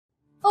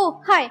Oh,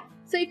 hi!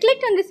 So you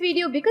clicked on this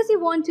video because you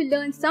want to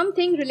learn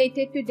something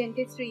related to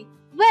dentistry.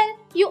 Well,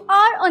 you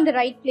are on the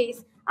right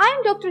place. I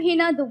am Dr.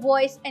 Hina, the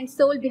voice and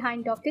soul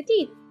behind Dr.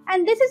 Teeth.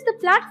 And this is the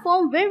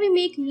platform where we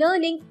make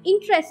learning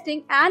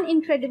interesting and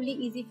incredibly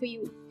easy for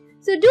you.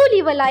 So do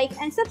leave a like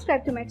and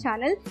subscribe to my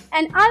channel,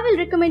 and I will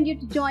recommend you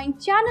to join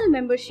channel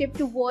membership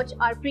to watch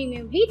our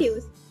premium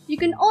videos. You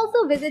can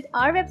also visit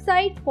our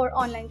website for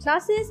online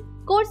classes,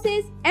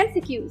 courses,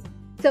 MCQs.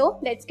 So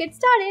let's get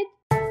started.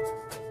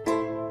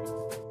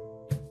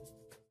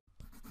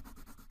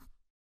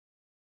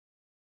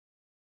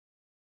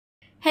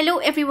 Hello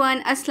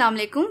everyone, Assalamu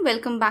alaikum.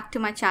 Welcome back to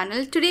my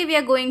channel. Today we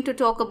are going to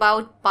talk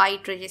about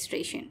bite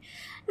registration.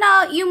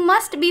 Now you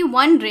must be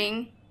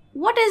wondering,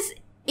 what is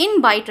in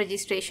bite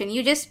registration?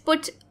 You just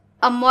put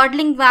a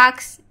modeling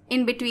wax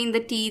in between the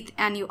teeth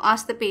and you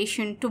ask the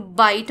patient to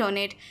bite on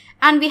it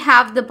and we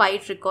have the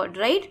bite record,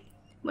 right?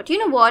 But you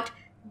know what?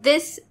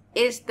 This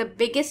is the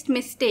biggest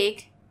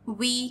mistake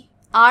we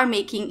are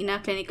making in our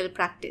clinical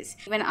practice.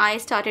 When I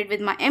started with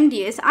my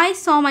MDS, I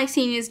saw my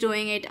seniors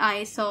doing it.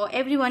 I saw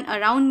everyone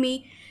around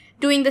me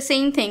doing the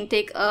same thing.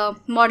 Take a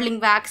modeling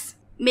wax,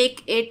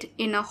 make it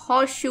in a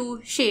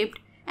horseshoe shaped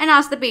and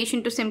ask the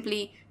patient to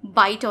simply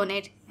bite on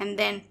it and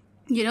then,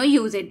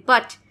 use it.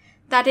 But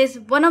that is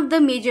one of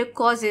the major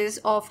causes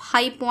of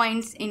high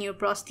points in your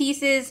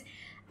prosthesis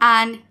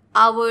and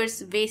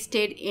hours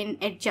wasted in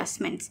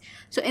adjustments.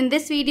 So in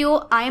this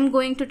video, I am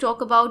going to talk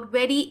about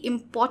very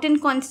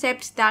important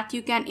concepts that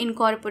you can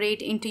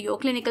incorporate into your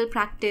clinical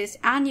practice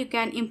and you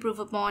can improve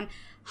upon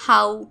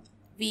how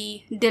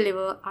we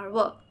deliver our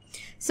work.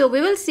 So we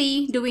will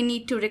see, do we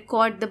need to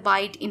record the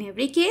bite in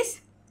every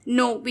case?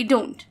 No, we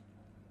don't.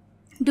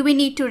 Do we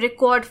need to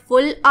record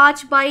full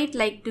arch bite?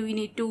 Like, do we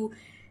need to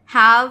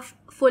have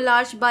full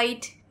arch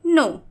bite?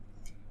 No.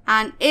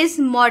 And is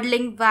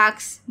modeling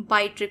wax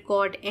bite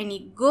record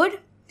any good?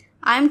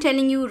 I'm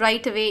telling you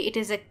right away, it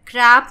is a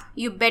crap.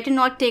 You better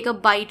not take a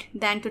bite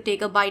than to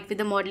take a bite with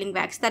the modeling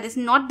wax. That is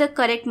not the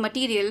correct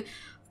material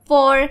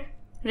for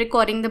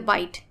recording the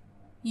bite.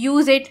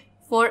 Use it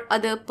for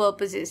other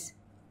purposes,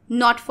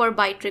 not for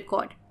bite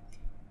record.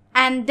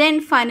 And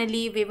then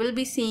finally, we will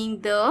be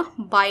seeing the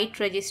bite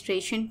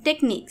registration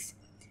techniques.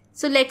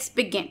 So let's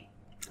begin.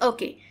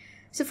 Okay,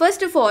 so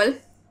first of all,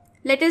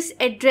 let us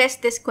address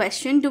this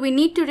question. Do we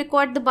need to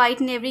record the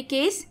bite in every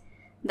case?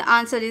 The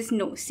answer is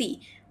no.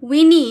 See,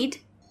 we need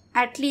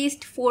at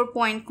least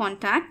 4-point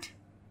contact,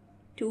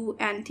 2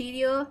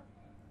 anterior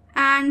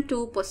and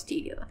 2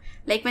 posterior.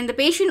 Like when the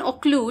patient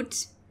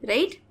occludes,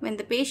 right? When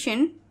the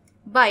patient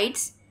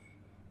bites,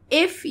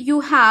 if you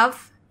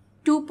have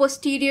 2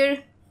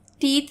 posterior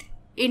teeth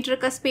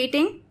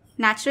intercuspating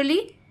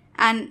naturally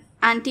and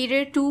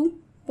anterior 2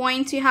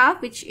 points you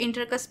have which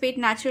intercuspate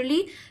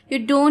naturally, you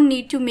don't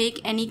need to make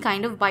any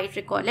kind of bite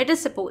record. Let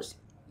us suppose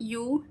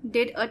you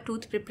did a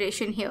tooth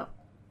preparation here,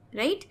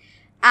 right?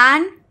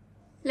 And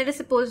let us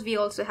suppose we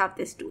also have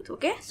this tooth,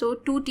 okay? So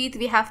 2 teeth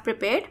we have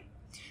prepared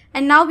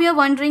and now we are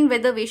wondering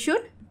whether we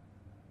should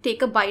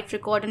take a bite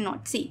record or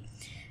not. See,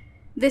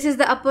 this is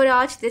the upper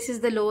arch, this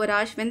is the lower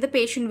arch. When the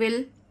patient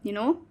will,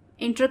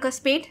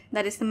 intercuspate,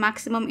 that is the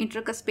maximum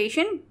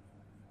intercuspation,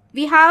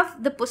 we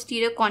have the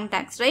posterior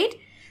contacts, right?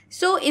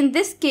 So in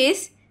this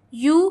case,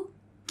 you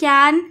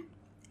can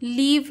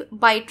leave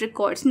bite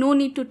records. No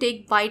need to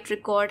take bite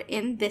record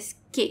in this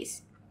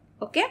case,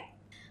 okay?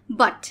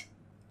 But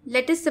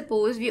let us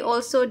suppose we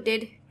also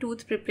did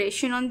tooth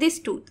preparation on this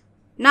tooth.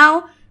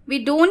 Now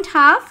we don't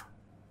have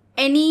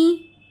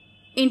any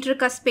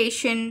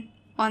intercuspation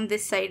on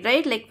this side,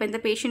 right? Like when the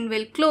patient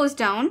will close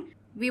down,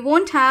 we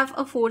won't have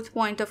a 4th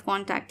point of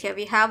contact here.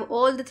 We have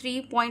all the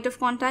 3 point of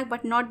contact,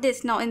 but not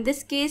this. Now in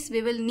this case,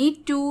 we will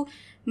need to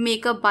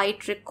make a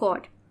bite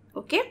record,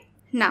 okay?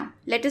 Now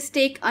let us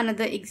take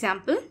another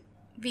example.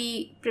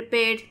 We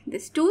prepared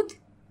this tooth,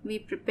 we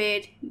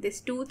prepared this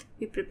tooth,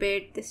 we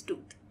prepared this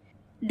tooth.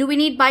 Do we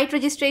need bite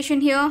registration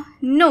here?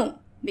 No,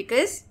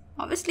 because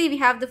obviously we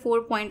have the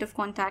 4 point of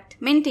contact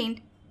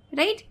maintained,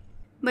 right?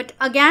 But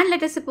again,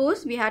 let us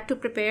suppose we had to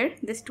prepare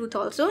this tooth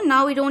also.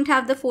 Now we don't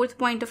have the 4th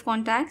point of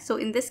contact. So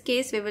in this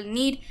case, we will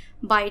need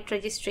bite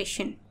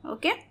registration,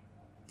 okay?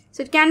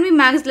 So it can be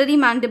maxillary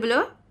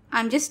mandibular.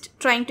 I'm just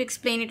trying to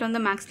explain it on the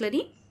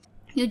maxillary.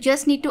 You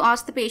just need to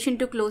ask the patient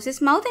to close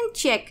his mouth and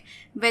check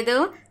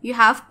whether you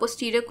have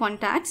posterior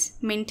contacts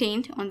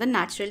maintained on the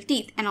natural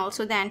teeth and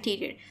also the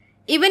anterior.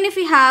 Even if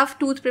we have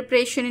tooth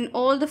preparation in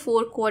all the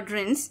 4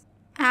 quadrants,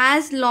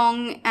 as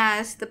long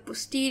as the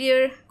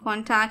posterior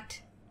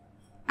contact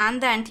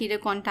and the anterior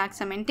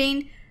contacts are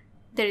maintained,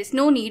 there is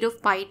no need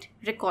of bite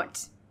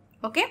records,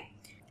 okay?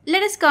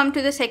 Let us come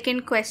to the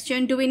second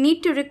question. Do we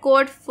need to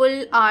record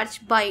full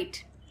arch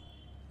bite?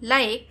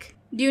 Like,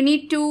 do you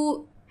need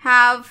to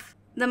have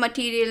the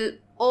material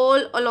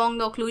all along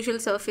the occlusal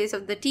surface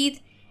of the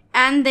teeth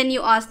and then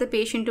you ask the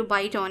patient to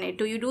bite on it?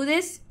 Do you do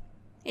this?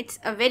 It's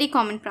a very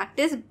common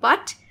practice,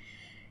 but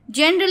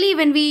generally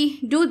when we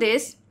do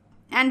this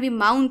and we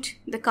mount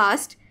the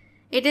cast,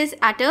 it is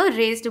at a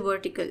raised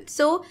vertical.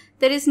 So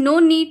there is no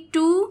need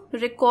to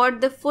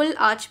record the full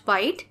arch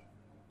bite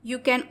you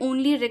can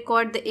only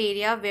record the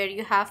area where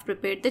you have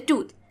prepared the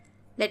tooth.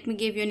 Let me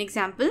give you an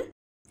example.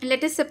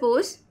 Let us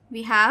suppose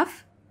we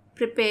have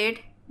prepared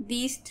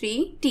these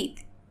 3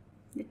 teeth.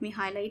 Let me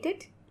highlight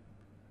it.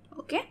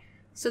 Okay,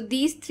 so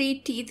these 3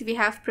 teeth we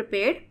have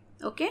prepared.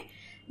 Okay,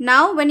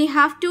 now when you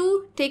have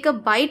to take a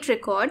bite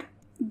record,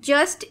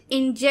 just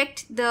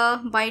inject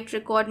the bite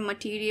record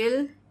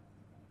material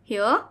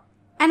here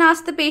and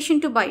ask the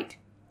patient to bite.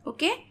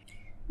 Okay,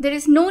 there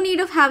is no need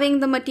of having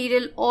the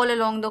material all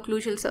along the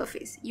occlusal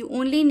surface. You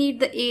only need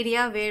the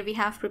area where we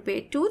have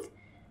prepared tooth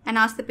and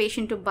ask the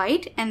patient to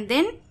bite, and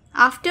then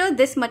after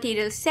this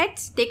material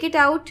sets, take it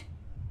out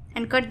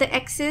and cut the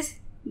excess,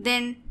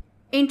 then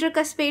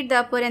intercuspate the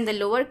upper and the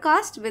lower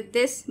cast with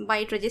this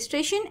bite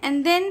registration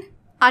and then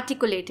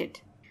articulate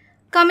it.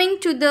 Coming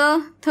to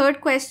the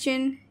third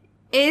question,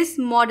 is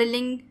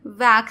modeling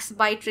wax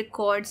bite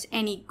records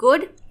any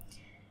good?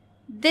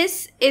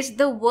 This is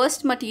the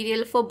worst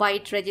material for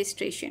bite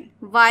registration.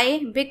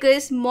 Why?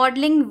 Because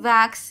modeling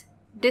wax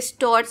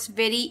distorts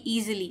very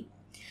easily.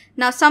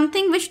 Now,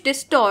 something which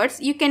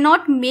distorts, you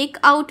cannot make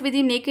out with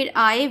the naked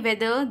eye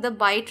whether the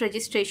bite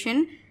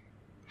registration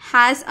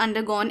has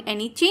undergone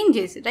any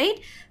changes, right?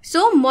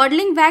 So,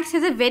 modeling wax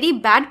has a very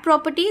bad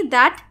property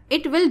that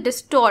it will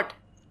distort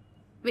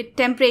with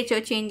temperature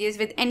changes,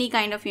 with any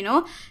kind of,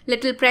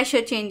 little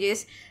pressure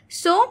changes.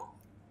 So,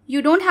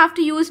 you don't have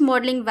to use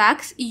modeling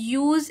wax,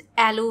 use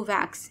aloe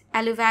wax.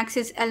 Aloe wax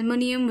is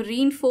aluminum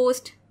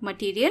reinforced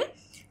material.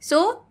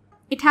 So,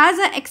 it has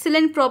an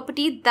excellent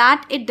property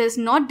that it does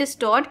not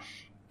distort.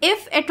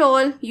 If at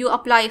all you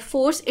apply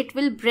force, it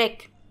will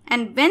break.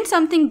 And when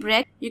something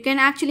breaks, you can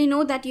actually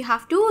know that you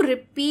have to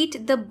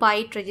repeat the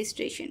bite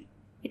registration.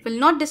 It will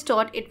not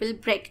distort, it will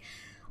break.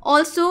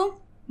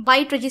 Also,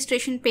 bite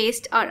registration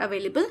paste are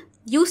available.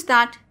 Use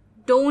that.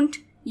 Don't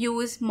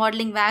use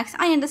modeling wax.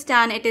 I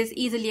understand it is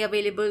easily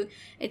available.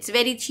 It's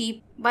very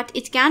cheap, but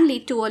it can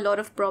lead to a lot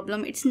of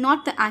problem. It's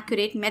not the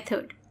accurate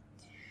method.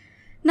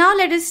 Now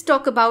let us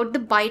talk about the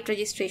bite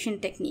registration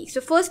technique.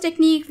 So first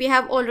technique we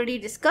have already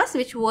discussed,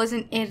 which was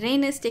an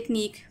Arrhenius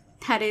technique.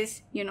 That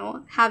is,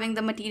 having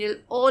the material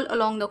all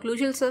along the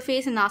occlusal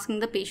surface and asking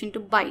the patient to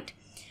bite.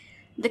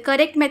 The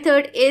correct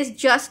method is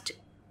just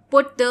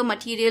put the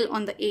material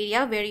on the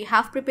area where you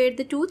have prepared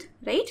the tooth,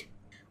 right?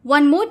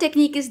 One more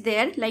technique is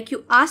there, like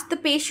you ask the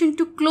patient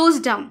to close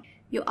down.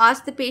 You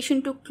ask the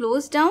patient to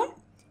close down.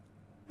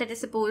 Let us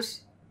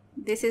suppose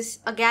this is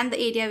again the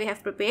area we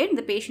have prepared.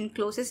 The patient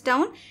closes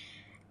down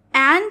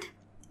and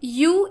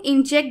you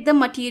inject the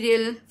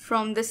material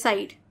from the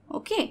side.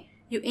 Okay,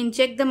 you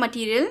inject the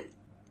material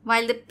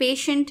while the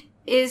patient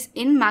is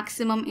in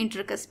maximum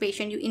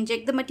intercuspation. You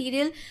inject the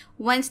material.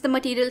 Once the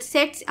material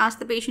sets, ask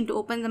the patient to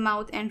open the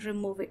mouth and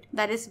remove it.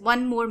 That is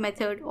one more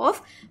method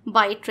of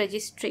bite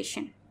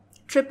registration.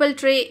 Triple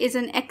tray is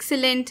an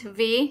excellent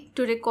way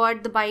to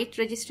record the bite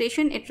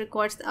registration. It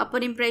records the upper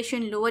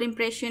impression, lower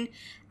impression,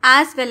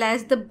 as well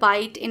as the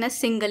bite in a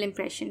single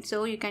impression.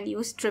 So you can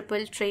use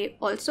triple tray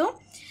also.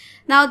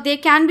 Now there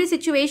can be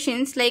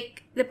situations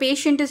like the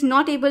patient is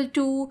not able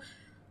to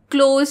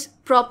close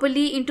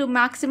properly into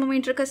maximum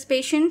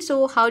intercuspation.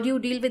 So how do you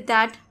deal with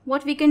that?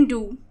 What we can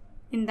do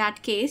in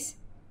that case,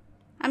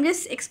 I'm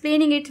just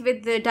explaining it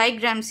with the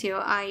diagrams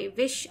here. I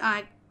wish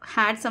I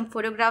had some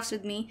photographs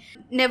with me.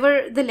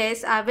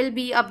 Nevertheless, I will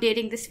be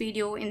updating this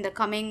video in the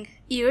coming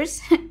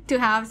years to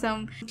have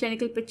some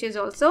clinical pictures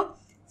also.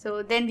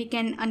 So then we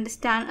can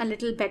understand a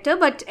little better.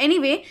 But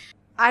anyway,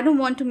 I don't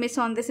want to miss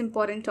on this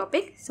important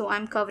topic. So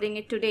I'm covering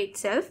it today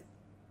itself.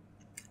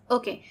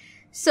 Okay,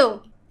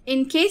 so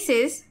in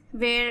cases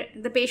where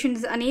the patient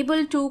is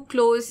unable to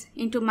close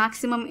into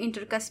maximum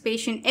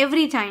intercuspation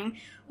every time,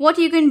 what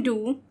you can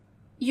do,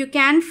 you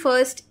can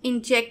first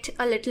inject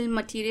a little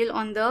material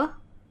on the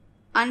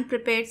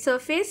unprepared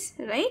surface,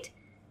 right?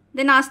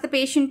 Then ask the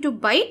patient to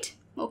bite.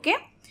 Okay,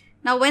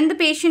 now when the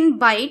patient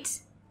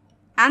bites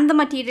and the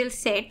material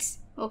sets,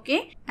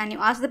 okay, and you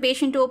ask the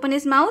patient to open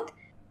his mouth,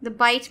 the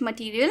bite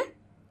material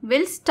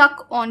will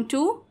stuck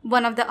onto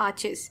one of the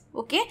arches.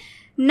 Okay,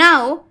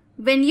 now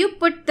when you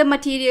put the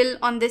material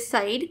on this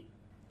side,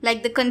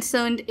 like the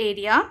concerned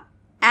area,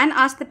 and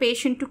ask the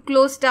patient to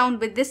close down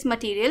with this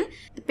material,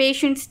 the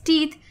patient's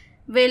teeth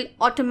will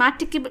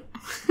automatically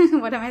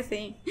what am I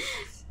saying?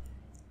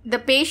 The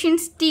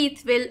patient's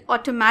teeth will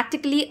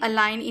automatically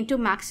align into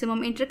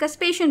maximum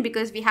intercuspation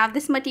because we have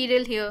this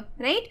material here,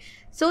 right?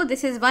 So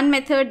this is one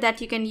method that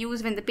you can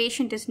use when the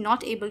patient is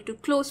not able to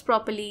close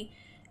properly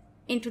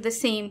into the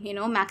same,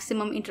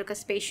 maximum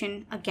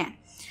intercuspation again.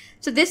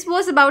 So this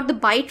was about the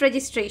bite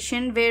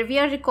registration, where we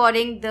are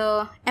recording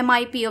the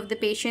MIP of the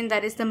patient,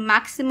 that is the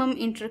maximum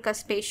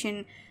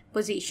intercuspation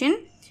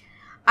position.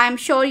 I'm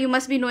sure you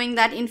must be knowing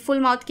that in full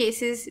mouth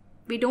cases,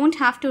 we don't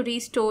have to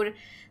restore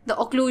the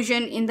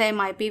occlusion in the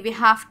MIP. We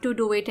have to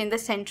do it in the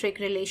centric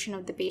relation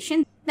of the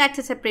patient. That's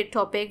a separate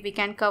topic. We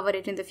can cover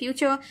it in the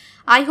future.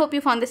 I hope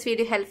you found this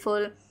video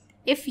helpful.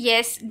 If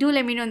yes, do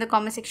let me know in the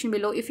comment section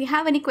below. If you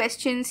have any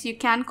questions, you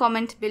can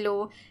comment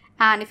below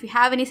And if you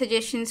have any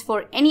suggestions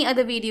for any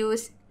other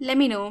videos, let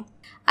me know.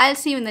 I'll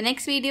see you in the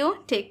next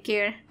video. Take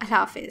care.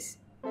 Allah Hafiz.